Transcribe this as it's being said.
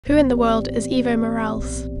Who in the world is Evo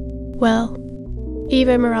Morales? Well,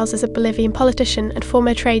 Evo Morales is a Bolivian politician and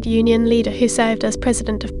former trade union leader who served as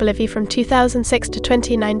president of Bolivia from 2006 to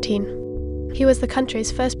 2019. He was the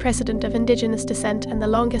country's first president of indigenous descent and the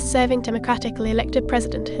longest-serving democratically elected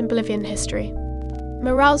president in Bolivian history.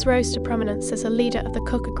 Morales rose to prominence as a leader of the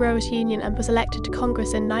Coca Growers Union and was elected to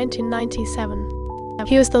Congress in 1997.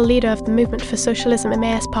 He was the leader of the Movement for Socialism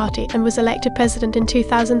MAS party and was elected president in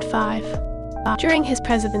 2005. During his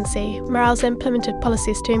presidency, Morales implemented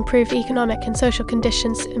policies to improve economic and social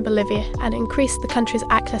conditions in Bolivia and increased the country's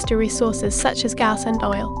access to resources such as gas and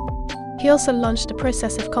oil. He also launched a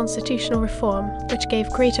process of constitutional reform, which gave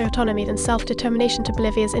greater autonomy and self-determination to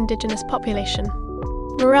Bolivia's indigenous population.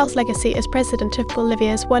 Morales' legacy as president of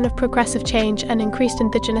Bolivia is one of progressive change and increased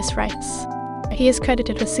indigenous rights. He is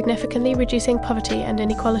credited with significantly reducing poverty and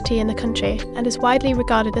inequality in the country and is widely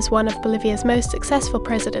regarded as one of Bolivia's most successful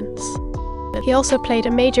presidents. He also played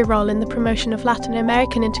a major role in the promotion of Latin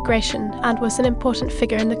American integration and was an important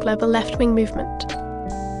figure in the global left-wing movement.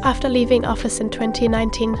 After leaving office in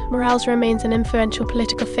 2019, Morales remains an influential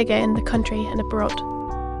political figure in the country and abroad.